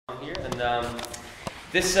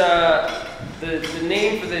This, the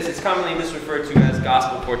name for this is commonly misreferred to as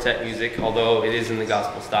gospel quartet music, although it is in the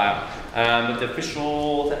gospel style. But the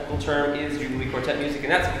official technical term is Jubilee Quartet music,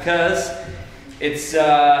 and that's because it's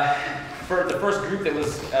for the first group that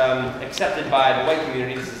was accepted by the white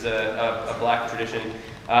community. This is a black tradition.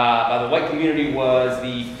 By the white community was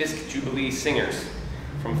the Fisk Jubilee Singers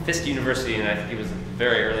from Fisk University, and I think it was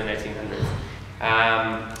very early 1900s.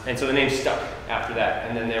 And so the name stuck after that,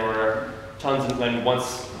 and then there were tons, and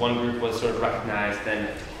once one group was sort of recognized, then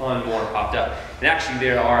a ton more popped up. And actually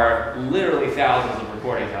there are literally thousands of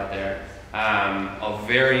recordings out there of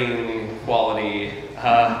varying quality,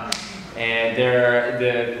 and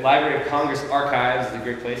the Library of Congress Archives is a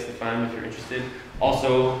great place to find them if you're interested.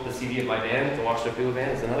 Also, the CD of my band, the Washed Up Beulah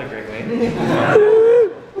Band, is another great way.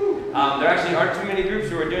 There actually aren't too many groups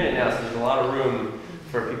who are doing it now, so there's a lot of room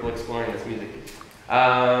for people exploring this music.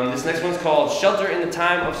 This next one's called Shelter in the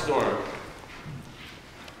Time of Storm.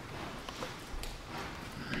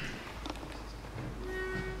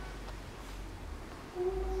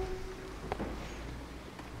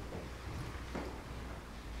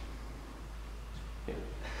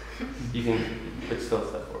 You can still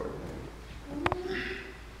step forward.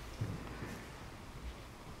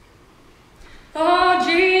 Oh,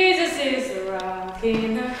 Jesus is the rock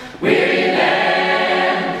in the weary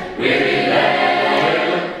land, weary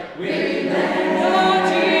land, weary land. Oh,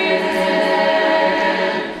 Jesus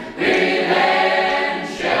is weary land,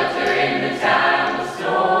 shelter in the time of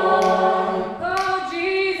storm. Oh,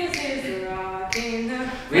 Jesus is the rock in the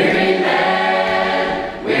weary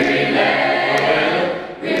land, weary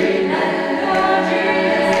land, weary land. Oh,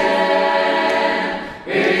 Jesus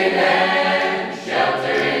Weary land,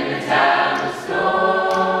 shelter in the time of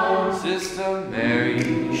storm. Sister Mary,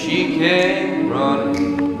 she came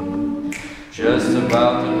running just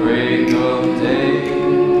about the break of day.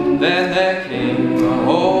 Then there came a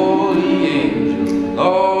holy angel,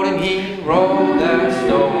 Lord, and he rolled that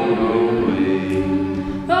stone away.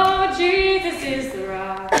 Oh, Jesus is the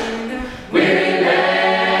rock in the Weary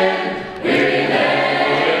land, weary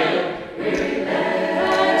land, weary land.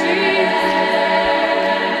 Oh, Jesus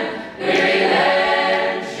Weary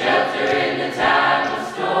land, shelter in the time of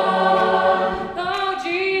storm. Oh,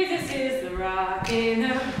 Jesus is the rock in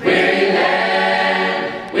the Weary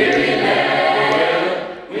land, weary land,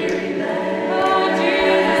 weary land. Oh,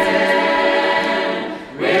 Jesus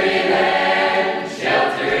Weary land,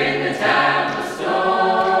 shelter in the time of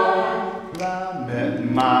storm. I met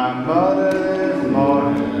my mother this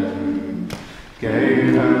morning,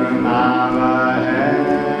 gave her my right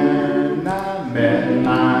hand. I met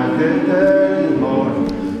my sister this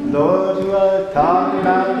morning, Lord, you are talking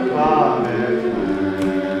about the promised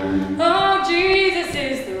land. Oh, Jesus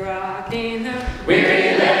is the rock in the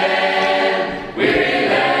Weary land, weary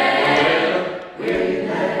land, weary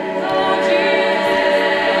land. Oh, Jesus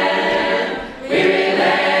Weary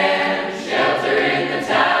land, shelter in the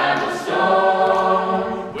time of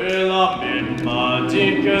storm. Well, I met my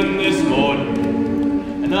deacon this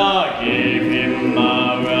morning, and I gave him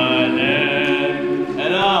my right hand.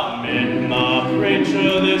 And I met my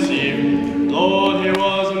preacher this